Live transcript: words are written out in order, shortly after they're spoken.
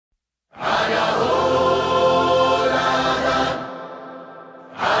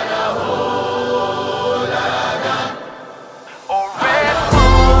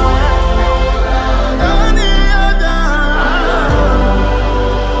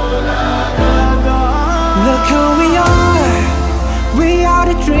Look who we are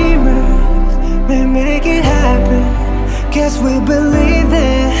the dreamers, we make it happen, guess we believe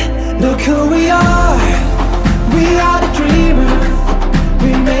it. Look who we are the dreamers,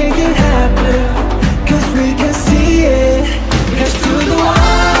 we make it happen, cause we can see it. Here's to the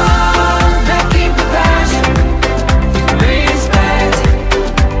ones that keep the passion, respect,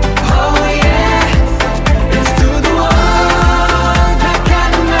 oh yeah. Here's to the ones that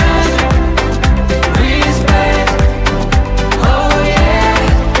can't imagine, respect, oh yeah.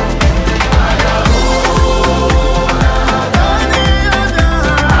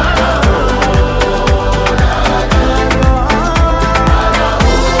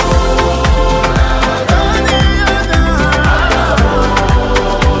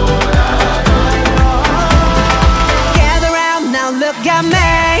 Gather round now, look at me.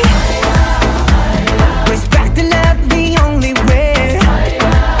 Respect and love the only way.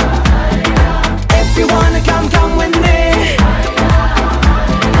 If you wanna come, come with me.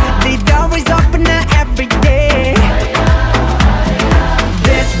 The door is open every day.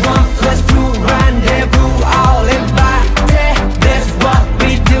 This 1+2 rendezvous, all invited. This what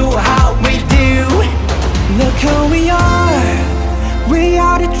we do, how we do. Look who we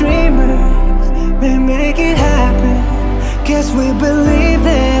are the dreamers, we make it happen, guess we believe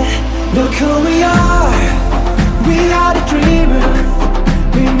it. Look who we are the dreamers,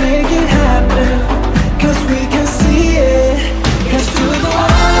 we make it happen, cause we can see it. Here's to the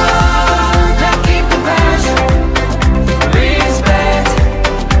ones that keep the passion, respect,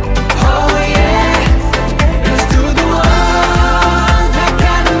 oh yeah. Here's to the ones that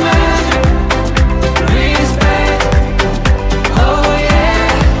can't imagine, respect, oh yeah.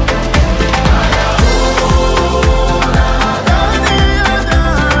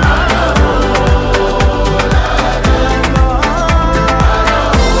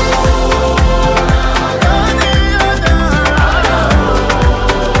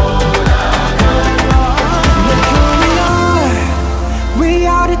 We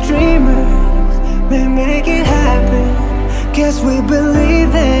are the dreamers, we make it happen, guess we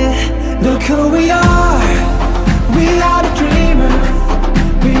believe it. Look who we are the dreamers,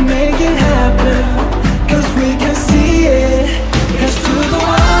 we make it happen, cause we can see it. Here's to the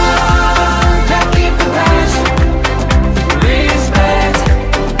ones that keep the passion, respect,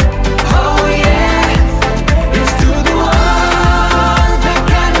 oh yeah. Here's to the ones that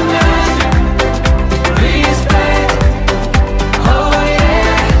can't imagine, respect, oh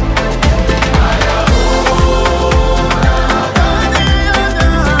yeah.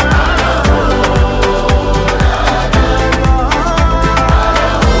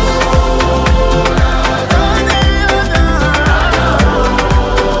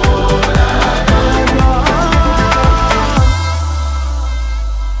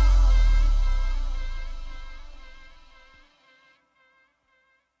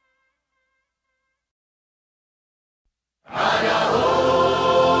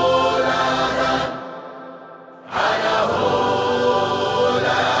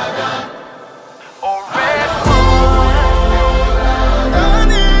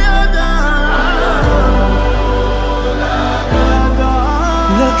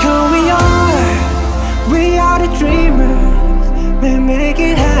 Look who we are the dreamers, we make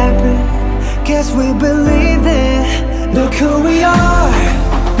it happen, guess we believe it. Look who we are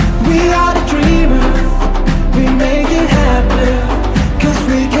the dreamers.